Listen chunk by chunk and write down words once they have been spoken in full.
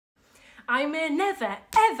I may never,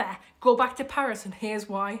 ever go back to Paris, and here's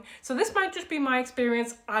why. So this might just be my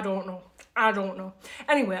experience, I don't know.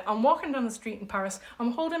 Anyway, I'm walking down the street in Paris.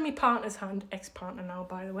 I'm holding my partner's hand, ex-partner now,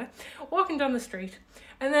 by the way, walking down the street,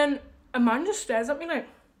 and then a man just stares at me like,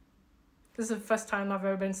 this is the first time I've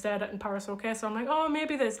ever been stared at in Paris, okay? So I'm like, oh,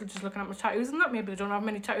 maybe they're just looking at my tattoos and that. Maybe they don't have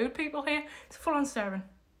many tattooed people here. It's full on staring.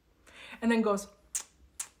 And then goes,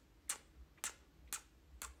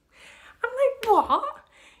 I'm like, what?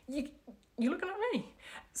 You looking at me?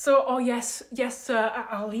 So, oh, yes, sir,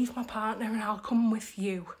 I'll leave my partner and I'll come with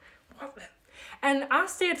you. What the? And I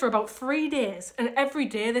stayed for about 3 days, and every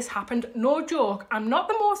day this happened. No joke, I'm not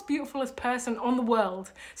the most beautifulest person on the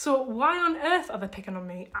world, so why on earth are they picking on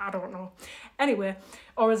me? I don't know. Anyway,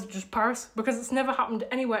 or is it just Paris? Because it's never happened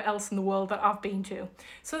anywhere else in the world that I've been to.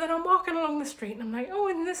 So then I'm walking along the street and I'm like, oh,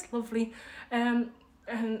 isn't this lovely? And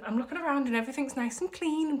I'm looking around and everything's nice and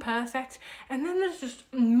clean and perfect. And then there's just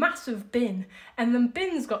a massive bin, and the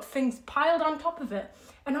bin's got things piled on top of it.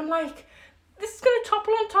 And I'm like, this is going to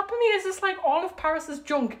topple on top of me. Is this like all of Paris's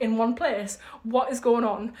junk in one place? What is going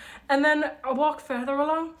on? And then I walk further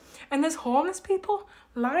along and there's homeless people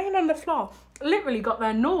lying on the floor. Literally got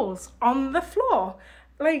their nose on the floor.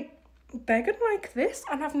 Like, begging like this.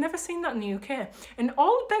 And I've never seen that in the UK. And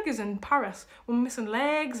all the beggars in Paris were missing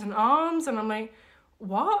legs and arms. And I'm like,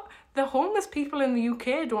 what? The homeless people in the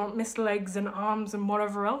UK don't miss legs and arms and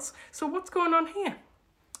whatever else. So what's going on here?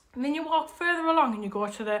 And then you walk further along and you go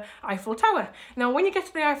to the Eiffel Tower. Now, when you get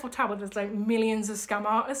to the Eiffel Tower, there's like millions of scam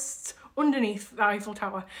artists underneath the Eiffel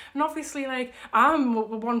Tower. And obviously, like, I'm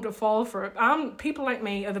the one to fall for it. People like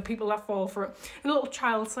me are the people that fall for it. And a little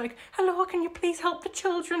child's like, hello, can you please help the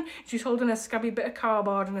children? She's holding a scabby bit of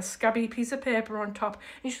cardboard and a scabby piece of paper on top.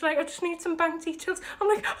 And she's like, I just need some bank details. I'm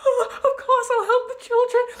like, oh, of course, I'll help the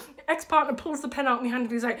children. Ex-partner pulls the pen out of my hand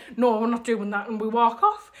and he's like, no, we're not doing that. And we walk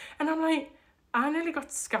off. And I'm like, I nearly got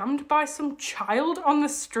scammed by some child on the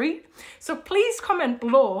street. So please comment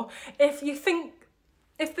below if you think,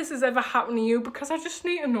 if this has ever happened to you, because I just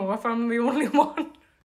need to know if I'm the only one.